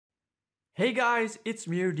Hey guys, it's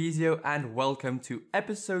me Redizio and welcome to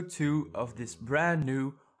episode 2 of this brand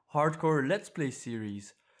new hardcore let's play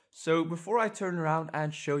series. So before I turn around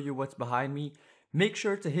and show you what's behind me, make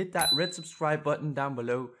sure to hit that red subscribe button down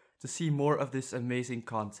below to see more of this amazing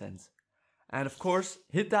content. And of course,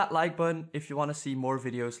 hit that like button if you want to see more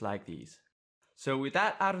videos like these. So with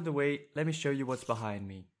that out of the way, let me show you what's behind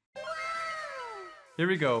me. Here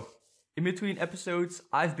we go. In between episodes,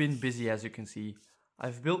 I've been busy as you can see.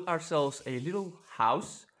 I've built ourselves a little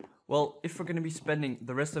house. Well, if we're going to be spending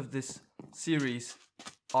the rest of this series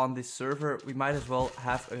on this server, we might as well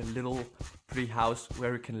have a little pretty house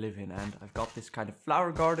where we can live in. And I've got this kind of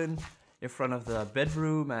flower garden in front of the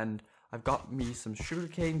bedroom, and I've got me some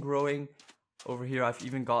sugarcane growing. Over here I've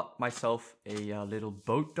even got myself a little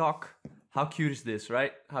boat dock. How cute is this,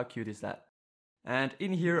 right? How cute is that? And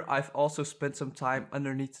in here I've also spent some time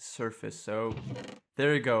underneath the surface, so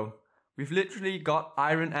there you go. We've literally got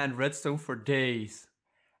iron and redstone for days.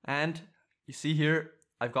 And you see here,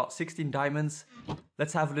 I've got 16 diamonds.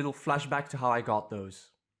 Let's have a little flashback to how I got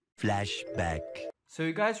those. Flashback. So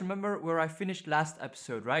you guys remember where I finished last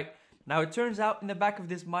episode, right? Now it turns out in the back of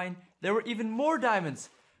this mine, there were even more diamonds.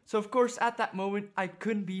 So of course at that moment, I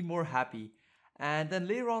couldn't be more happy. And then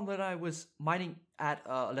later on when I was mining at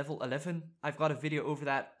level 11, I've got a video over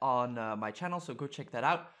that on my channel, so go check that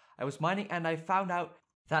out. I was mining and I found out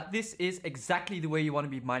that this is exactly the way you want to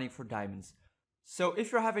be mining for diamonds. So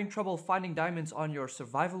if you're having trouble finding diamonds on your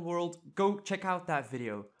survival world, go check out that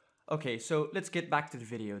video. Okay, so let's get back to the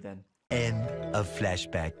video then. End of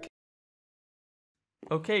flashback.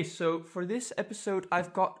 Okay, so for this episode,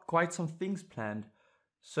 I've got quite some things planned.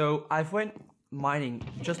 So I've went mining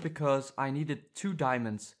just because I needed 2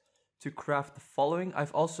 diamonds to craft the following.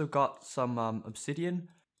 I've also got some obsidian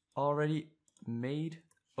already made.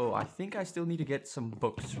 Oh, I think I still need to get some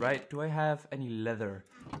books, right? Do I have any leather?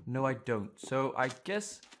 No, I don't. So I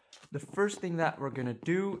guess the first thing that we're gonna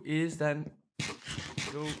do is then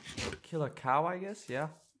go kill a cow, I guess. Yeah,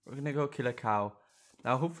 we're gonna go kill a cow.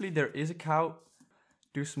 Now, hopefully there is a cow.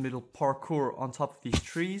 Do some little parkour on top of these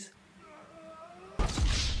trees.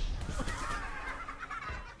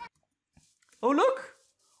 Oh, look!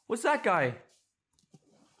 What's that guy?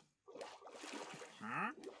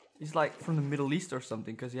 He's like from the Middle East or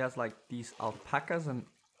something, because he has like these alpacas and...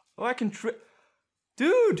 Oh, I can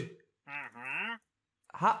Dude!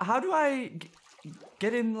 How do I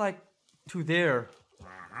get in like to there?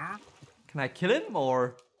 Can I kill him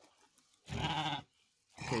or...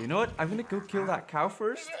 Okay, you know what? I'm gonna go kill that cow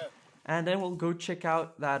first. And then we'll go check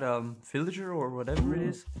out that villager or whatever it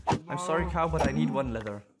is. I'm sorry cow, but I need 1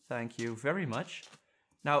 leather. Thank you very much.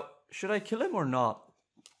 Now, should I kill him or not?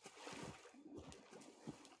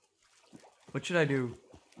 What should I do?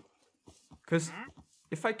 Because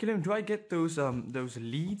if I kill him, do I get those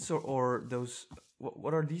leads or those...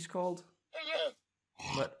 What are these called?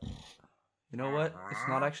 But you know what? It's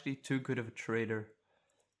not actually too good of a trader.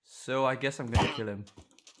 So I guess I'm gonna kill him.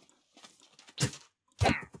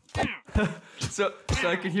 so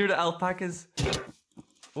I can hear the alpacas.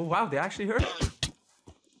 Oh wow, they actually hurt.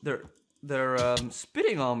 They're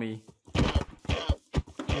spitting on me.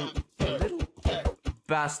 You little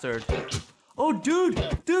bastard. Oh dude,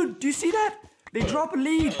 do you see that? They drop a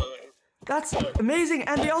lead. That's amazing,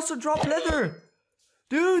 and they also drop leather.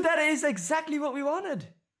 Dude, that is exactly what we wanted.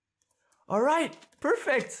 Alright,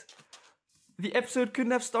 perfect. The episode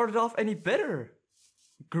couldn't have started off any better.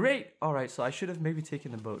 Great. Alright, so I should have maybe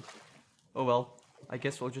taken the boat. Oh well, I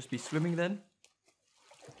guess we'll just be swimming then.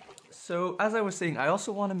 So, as I was saying, I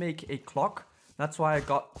also want to make a clock. That's why I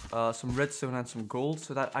got some redstone and some gold,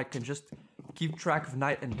 so that I can just keep track of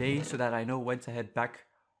night and day, so that I know when to head back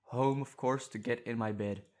home, of course, to get in my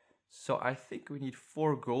bed. So I think we need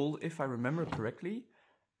 4 gold, if I remember correctly.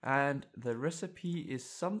 And the recipe is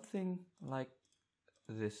something like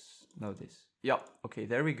this. No, this. Yep, okay,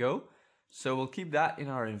 there we go. So we'll keep that in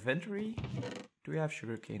our inventory. Do we have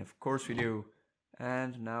sugarcane? Of course we do.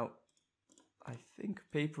 And now... I think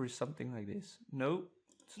paper is something like this. No,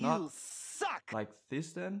 it's not. You suck! Like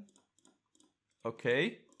this then.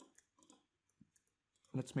 Okay.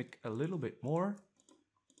 Let's make a little bit more.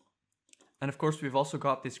 And of course we've also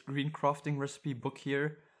got this green crafting recipe book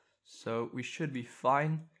here. So we should be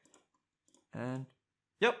fine. And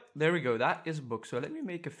yep, there we go. That is a book. So let me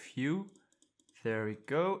make a few. There we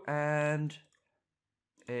go. And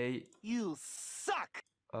a... You suck!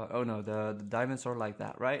 Oh no, the diamonds are like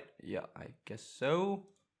that, right? Yeah, I guess so.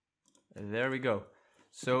 There we go.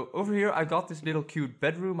 So over here I got this little cute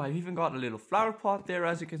bedroom. I've even got a little flower pot there,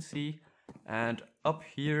 as you can see. And up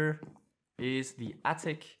here is the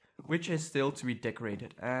attic which is still to be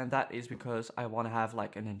decorated. And that is because I want to have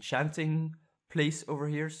like an enchanting place over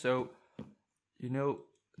here. So, you know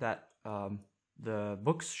that the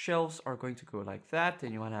bookshelves are going to go like that.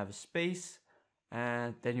 Then you want to have a space.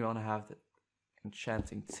 And then you want to have the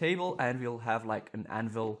enchanting table. And we'll have like an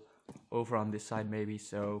anvil over on this side maybe.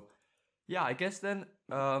 So, yeah, I guess then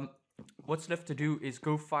what's left to do is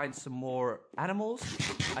go find some more animals.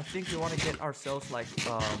 I think we want to get ourselves like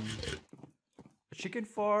a chicken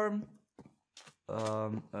farm.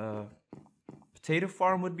 A potato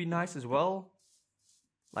farm would be nice as well.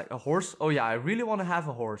 Like a horse. Oh yeah, I really want to have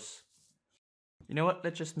a horse. You know what?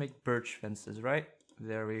 Let's just make birch fences, right?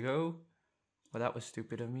 There we go. Well, that was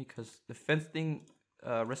stupid of me because the fencing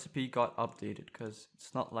recipe got updated because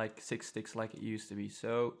it's not like 6 sticks like it used to be.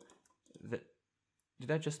 So,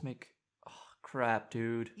 did I just make... Oh, crap,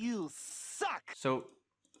 dude. You suck! So,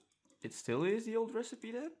 it still is the old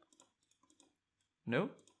recipe then? No?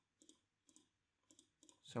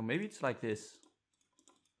 So maybe it's like this.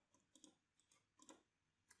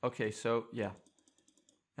 Okay, so yeah.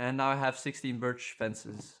 And now I have 16 birch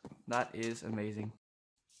fences. That is amazing.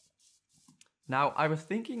 Now, I was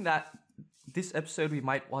thinking that this episode we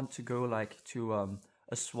might want to go like to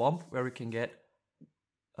a swamp where we can get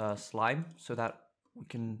slime so that we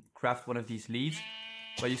can craft one of these leads.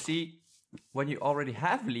 But you see, when you already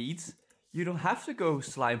have leads, you don't have to go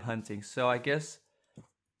slime hunting. So I guess...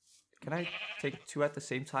 Can I take 2 at the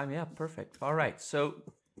same time? Yeah, perfect. All right, so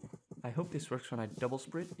I hope this works when I double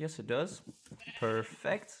sprint. Yes, it does.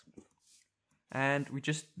 Perfect. And we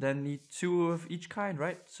just then need 2 of each kind,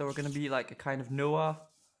 right? So we're gonna be like a kind of Noah.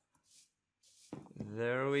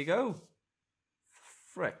 There we go.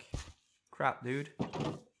 Frick. Crap, dude.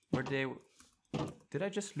 Where'd they... Did I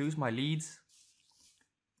just lose my leads?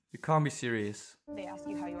 You can't be serious. They ask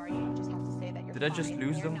you how you are, you just have to say that you're Did I just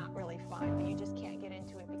lose them? You're not really fine, but you just can't get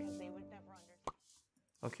into it because they would never understand.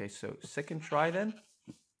 Okay, so second try then.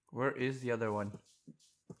 Where is the other one?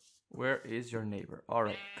 Where is your neighbor?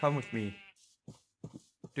 Alright, come with me.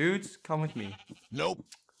 Dudes, come with me. Nope.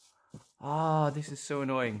 Ah, this is so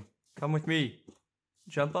annoying. Come with me.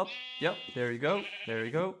 Jump up. Yep, there you go. There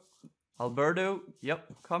you go. Alberto.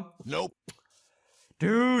 Yep, come. Nope.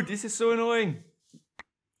 Dude, this is so annoying.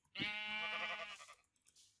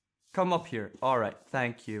 Come up here. Alright,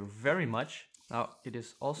 thank you very much. Now, it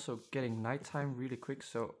is also getting nighttime really quick,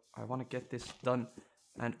 so I want to get this done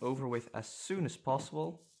and over with as soon as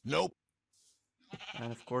possible. Nope.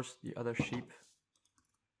 And of course, the other sheep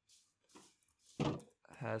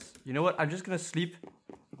has... You know what? I'm just going to sleep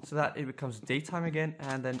so that it becomes daytime again,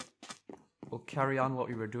 and then we'll carry on what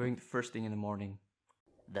we were doing first thing in the morning.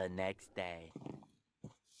 The next day.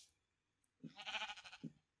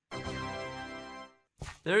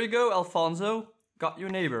 There you go, Alfonso. Got your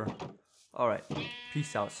neighbor. Alright,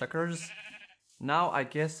 peace out, suckers. Now I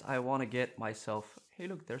guess I want to get myself... Hey,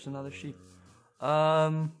 look, there's another sheep.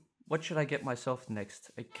 What should I get myself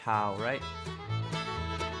next? A cow, right?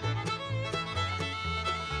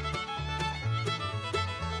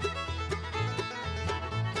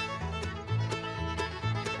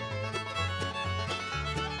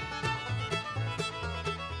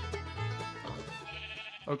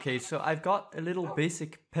 Okay, so I've got a little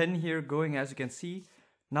basic pen here going, as you can see.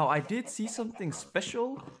 Now, I did see something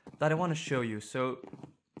special that I want to show you. So,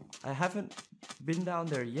 I haven't been down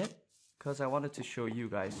there yet because I wanted to show you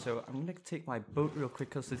guys. So, I'm going to take my boat real quick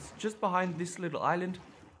because it's just behind this little island.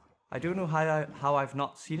 I don't know how I've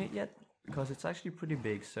not seen it yet because it's actually pretty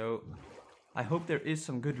big. So, I hope there is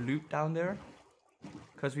some good loot down there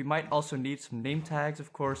because we might also need some name tags,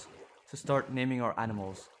 of course, to start naming our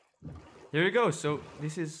animals. Here we go. So,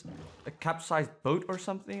 this is a capsized boat or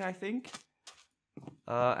something, I think.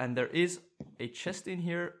 And there is a chest in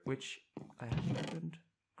here, which I haven't opened.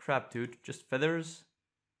 Crap, dude. Just feathers.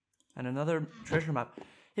 And another treasure map.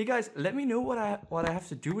 Hey guys, let me know what I have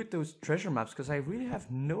to do with those treasure maps, because I really have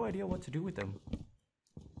no idea what to do with them.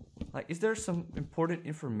 Like, is there some important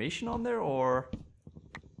information on there, or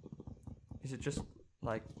is it just,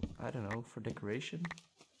 like, I don't know, for decoration?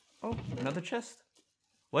 Oh, another chest.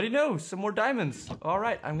 What do you know? Some more diamonds.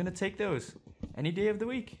 Alright, I'm gonna take those. Any day of the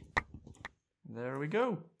week. There we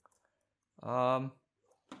go.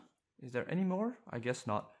 Is there any more? I guess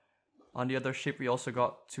not. On the other ship we also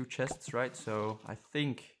got 2 chests, right? So I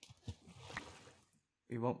think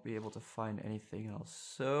we won't be able to find anything else.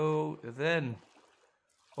 So then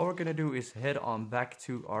what we're gonna do is head on back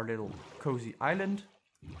to our little cozy island.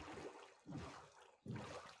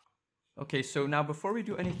 Okay, so now before we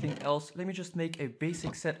do anything else, let me just make a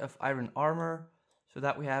basic set of iron armor so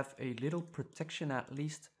that we have a little protection at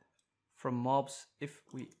least from mobs if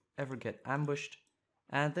we ever get ambushed.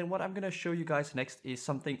 And then what I'm gonna show you guys next is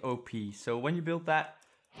something OP. So when you build that,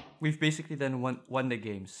 we've basically then won the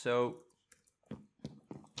game. So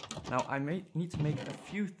now I may need to make a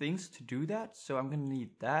few things to do that. So I'm gonna need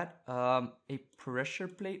that, a pressure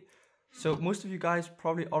plate. So most of you guys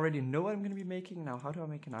probably already know what I'm gonna be making. Now, how do I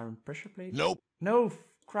make an iron pressure plate? Nope. No,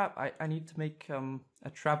 crap, I need to make a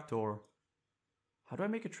trapdoor. How do I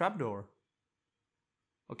make a trapdoor?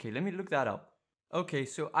 Okay, let me look that up. Okay,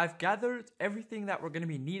 so I've gathered everything that we're gonna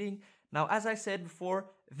be needing. Now, as I said before,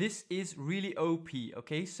 this is really OP,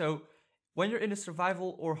 okay? So when you're in a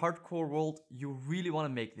survival or hardcore world, you really wanna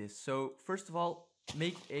make this. So first of all,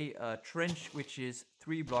 make a trench which is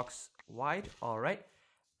 3 blocks wide, all right?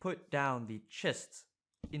 Put down the chest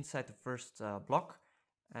inside the first block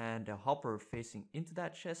and a hopper facing into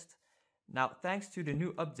that chest. Now, thanks to the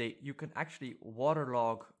new update, you can actually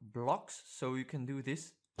waterlog blocks, so you can do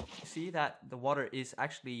this. You see that the water is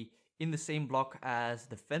actually in the same block as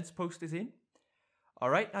the fence post is in.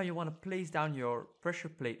 Alright, now you want to place down your pressure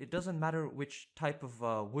plate. It doesn't matter which type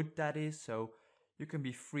of wood that is, so you can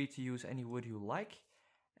be free to use any wood you like.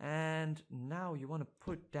 And now you want to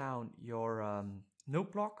put down your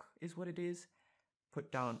note block is what it is.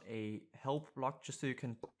 Put down a help block just so you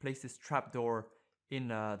can place this trapdoor in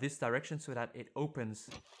this direction so that it opens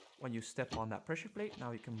when you step on that pressure plate.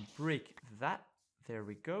 Now you can break that. There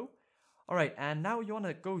we go. Alright, and now you want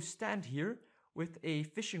to go stand here with a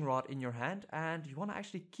fishing rod in your hand, and you want to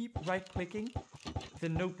actually keep right clicking the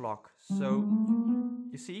note block. So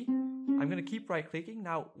you see, I'm going to keep right clicking.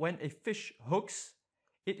 Now when a fish hooks,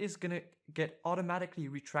 it is going to get automatically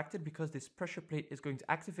retracted because this pressure plate is going to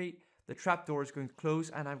activate, the trapdoor is going to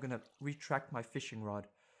close, and I'm going to retract my fishing rod.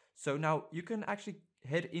 So now you can actually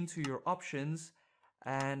head into your options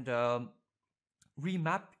and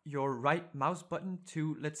remap your right mouse button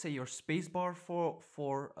to, let's say, your spacebar for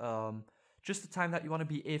just the time that you want to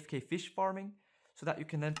be AFK fish farming, so that you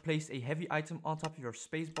can then place a heavy item on top of your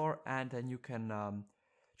spacebar, and then you can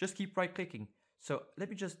just keep right clicking. So let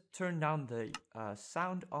me just turn down the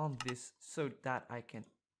sound on this so that I can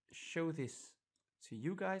show this to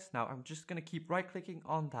you guys. Now I'm just gonna keep right clicking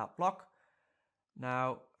on that block.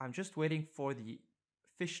 Now I'm just waiting for the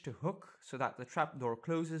fish to hook so that the trapdoor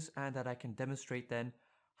closes and that I can demonstrate then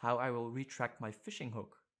how I will retract my fishing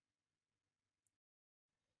hook.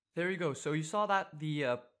 There you go. So you saw that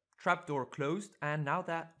the trapdoor closed, and now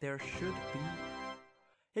that there should be...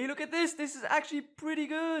 Hey, look at this! This is actually pretty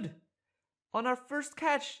good! On our first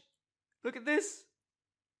catch! Look at this!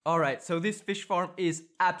 Alright, so this fish farm is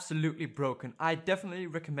absolutely broken. I definitely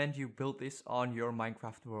recommend you build this on your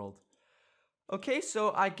Minecraft world. Okay,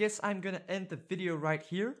 so I guess I'm gonna end the video right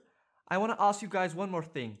here. I want to ask you guys one more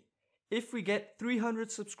thing. If we get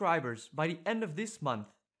 300 subscribers by the end of this month,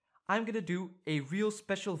 I'm gonna do a real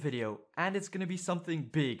special video, and it's gonna be something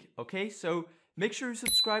big, okay? So make sure you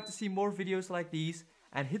subscribe to see more videos like these,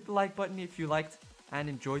 and hit the like button if you liked and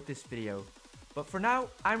enjoyed this video. But for now,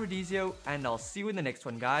 I'm Redizio, and I'll see you in the next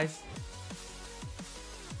one, guys.